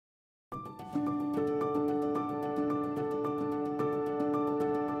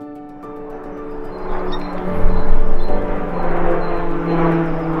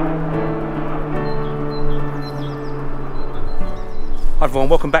Hi everyone,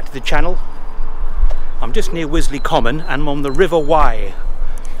 welcome back to the channel. I'm just near Wisley Common and I'm on the River Wey,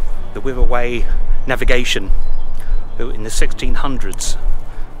 the River Wey navigation, built in the 1600s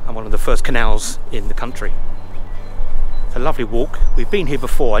and one of the first canals in the country. It's a lovely walk. We've been here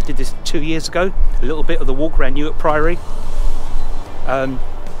before. I did this 2 years ago, a little bit of the walk around Newark Priory. I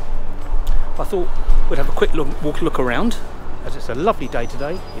thought we'd have a quick look around, as it's a lovely day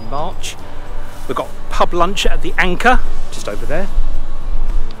today in March. We've got pub lunch at the Anchor, just over there,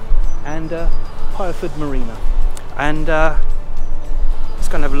 and Pyrford Marina. And let's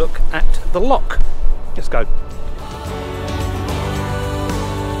go and have a look at the lock. Let's go.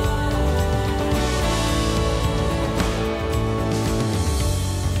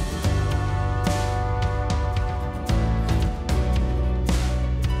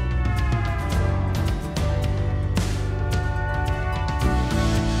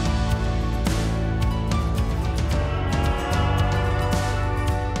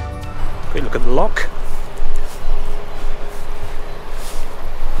 Quick look at the lock.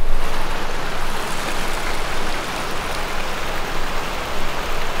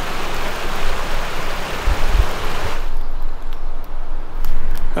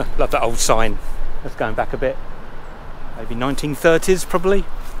 Love that old sign. That's going back a bit. Maybe 1930s probably.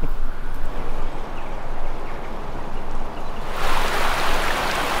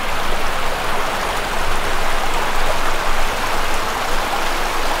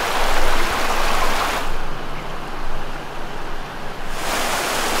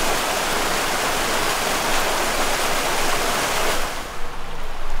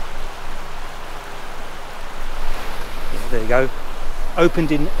 There you go.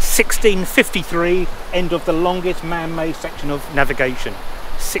 Opened in 1653, end of the longest man-made section of navigation.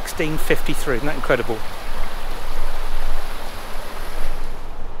 1653, isn't that incredible?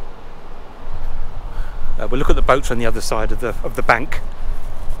 We'll look at the boats on the other side of the bank.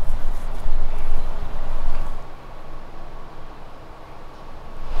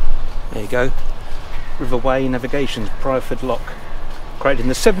 There you go. River Wey Navigation's Pyrford Lock. Created in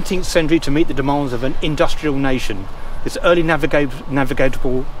the 17th century to meet the demands of an industrial nation. This early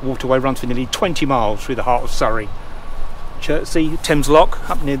navigatable waterway runs for nearly 20 miles through the heart of Surrey. Chertsey, Thames Lock,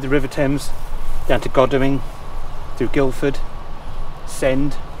 up near the River Thames, down to Godalming, through Guildford,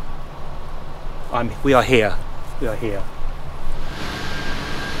 Send. We are here. We are here.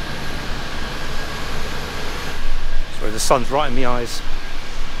 Sorry, the sun's right in my eyes.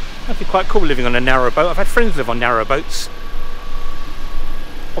 That'd be quite cool living on a narrow boat. I've had friends live on narrow boats.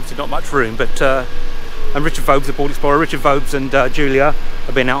 Obviously not much room, but and Richard Vobes, the board explorer, Richard Vobes and Julia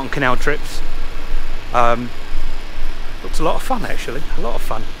have been out on canal trips. Looks a lot of fun actually, a lot of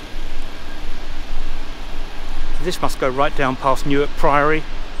fun. So this must go right down past Newark Priory.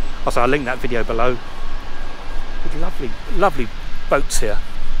 Also, I'll link that video below. With lovely, lovely boats here.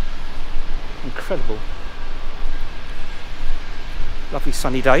 Incredible. Lovely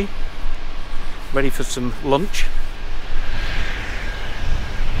sunny day. Ready for some lunch.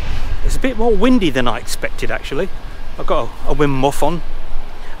 It's a bit more windy than I expected actually. I've got a wind muff on.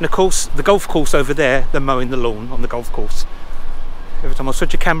 And of course the golf course over there, they're mowing the lawn on the golf course. Every time I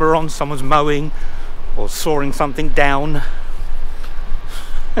switch a camera on, someone's mowing or sawing something down.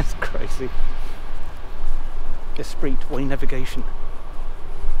 That's crazy. Esprit Wey navigation.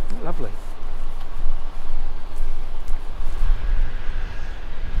 Lovely.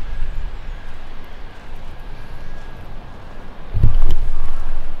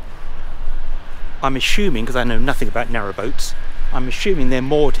 I'm assuming, because I know nothing about narrowboats, I'm assuming they're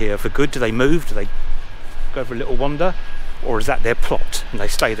moored here for good. Do they move? Do they go for a little wander? Or is that their plot and they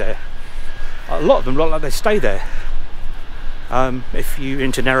stay there? A lot of them look like they stay there. If you're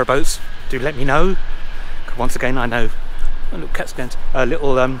into narrowboats, do let me know. Once again, I know a little cat scans, a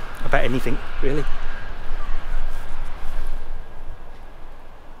little about anything really.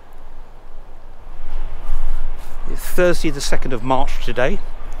 It's Thursday the 2nd of March today.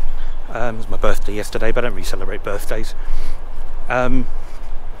 It was my birthday yesterday, but I don't really celebrate birthdays. And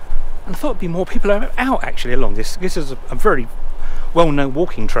I thought there'd be more people out actually along this. This is a very well-known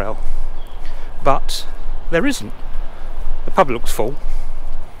walking trail, but there isn't. The pub looks full,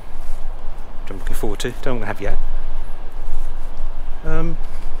 which I'm looking forward to. Don't want to have yet.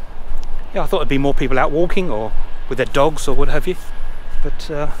 Yeah, I thought there'd be more people out walking or with their dogs or what have you, but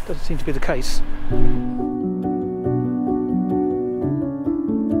doesn't seem to be the case.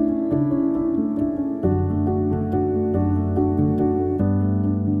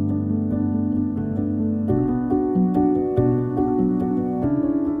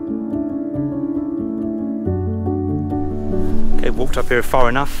 Okay, walked up here far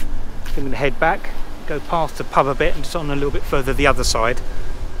enough. I'm going to head back. Go past the pub a bit and just on a little bit further the other side,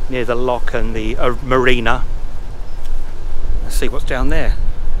 near the lock and the marina. Let's see what's down there.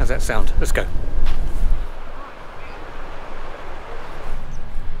 How's that sound? Let's go.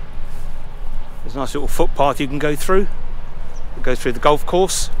 There's a nice little footpath you can go through. It goes through the golf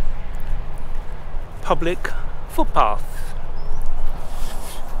course. Public footpath.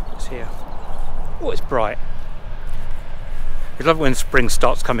 It's here. Oh, it's bright. I love it when spring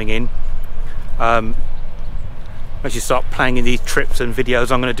starts coming in. As you start planning these trips and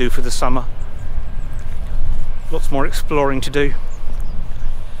videos I'm going to do for the summer. Lots more exploring to do.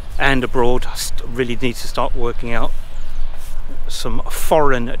 And abroad. I really need to start working out some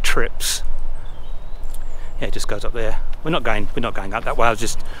foreign trips. Yeah, it just goes up there. We're not going up that way. I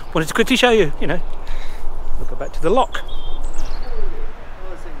just wanted to quickly show you, you know. We'll go back to the lock.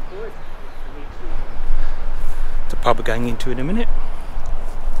 The pub we're going into in a minute.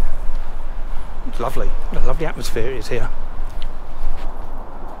 It's lovely. What a lovely atmosphere it is here.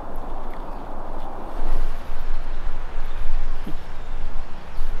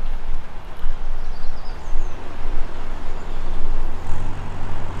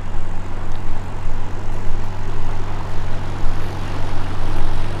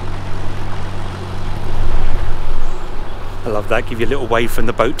 I love that. Give you a little wave from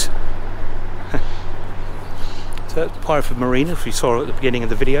the boat. So that's Pyrford Marina, if you saw at the beginning of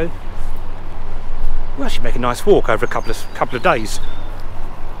the video. We'll actually make a nice walk over a couple of days.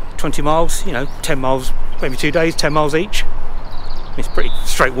 20 miles, you know, 10 miles, maybe 2 days, 10 miles each. It's pretty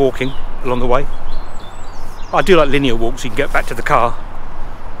straight walking along the way. I do like linear walks, so you can get back to the car.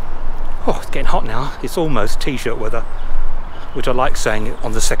 Oh, it's getting hot now. It's almost t-shirt weather, which I like saying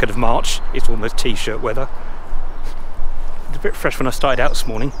on the 2nd of March. It's almost t-shirt weather. It's a bit fresh when I started out this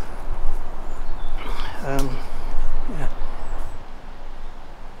morning. Yeah.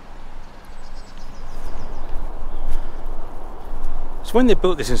 So when they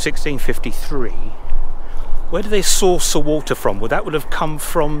built this in 1653, where do they source the water from? Well, that would have come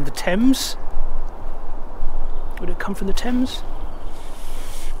from the Thames. Would it come from the Thames?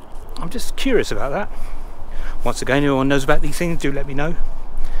 I'm just curious about that. Once again, anyone knows about these things, do let me know.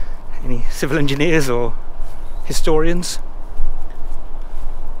 Any civil engineers or historians?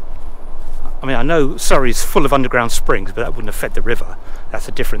 I mean, I know Surrey's full of underground springs, but that wouldn't have fed the river. That's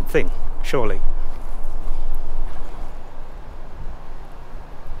a different thing, surely.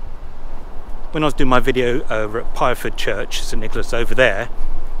 When I was doing my video over at Pyrford Church, St Nicholas over there,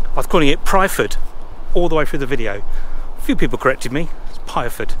 I was calling it Pryford all the way through the video. A few people corrected me. It's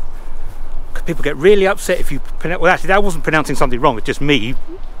Pyrford. People get really upset if you pronounce. Well, actually, that wasn't pronouncing something wrong. It's just me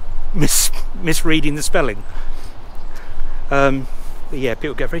misreading the spelling. But yeah,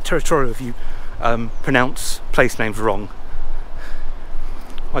 people get very territorial if you pronounce place names wrong.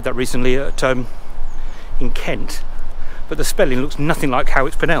 I had that recently at in Kent, but the spelling looks nothing like how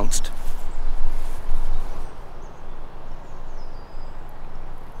it's pronounced.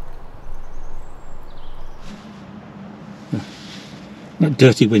 That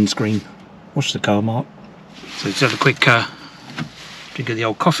dirty windscreen. Wash the car, Mark. So just have a quick drink of the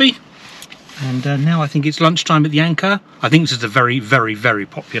old coffee. And now I think it's lunchtime at the Anchor. I think this is a very, very, very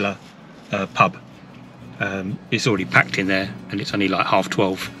popular pub. It's already packed in there and it's only like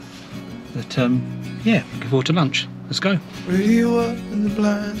 12:30. But yeah, looking forward to lunch. Let's go. Radio up and the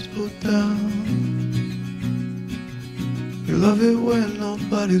blinds pulled down. You love it when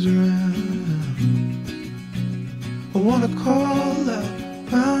nobody's around. I wanna call out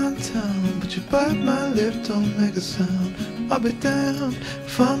round town, but you bite my lip, don't make a sound. I'll be damned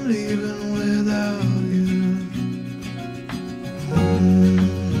if I'm leaving without you.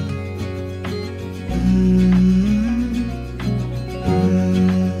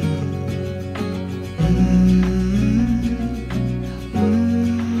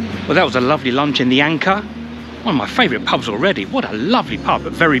 Well, that was a lovely lunch in the Anchor. One of my favourite pubs already. What a lovely pub,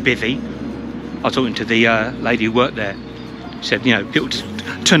 but very busy. I was talking to the lady who worked there. She said, you know, people just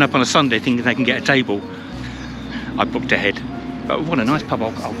turn up on a Sunday thinking they can get a table. I booked ahead. But what a nice pub.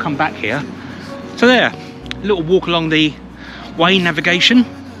 I'll come back here. So there, a little walk along the WEY navigation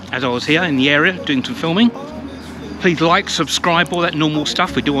as I was here in the area doing some filming. Please like, subscribe, all that normal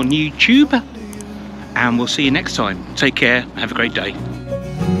stuff we do on YouTube. And we'll see you next time. Take care. Have a great day.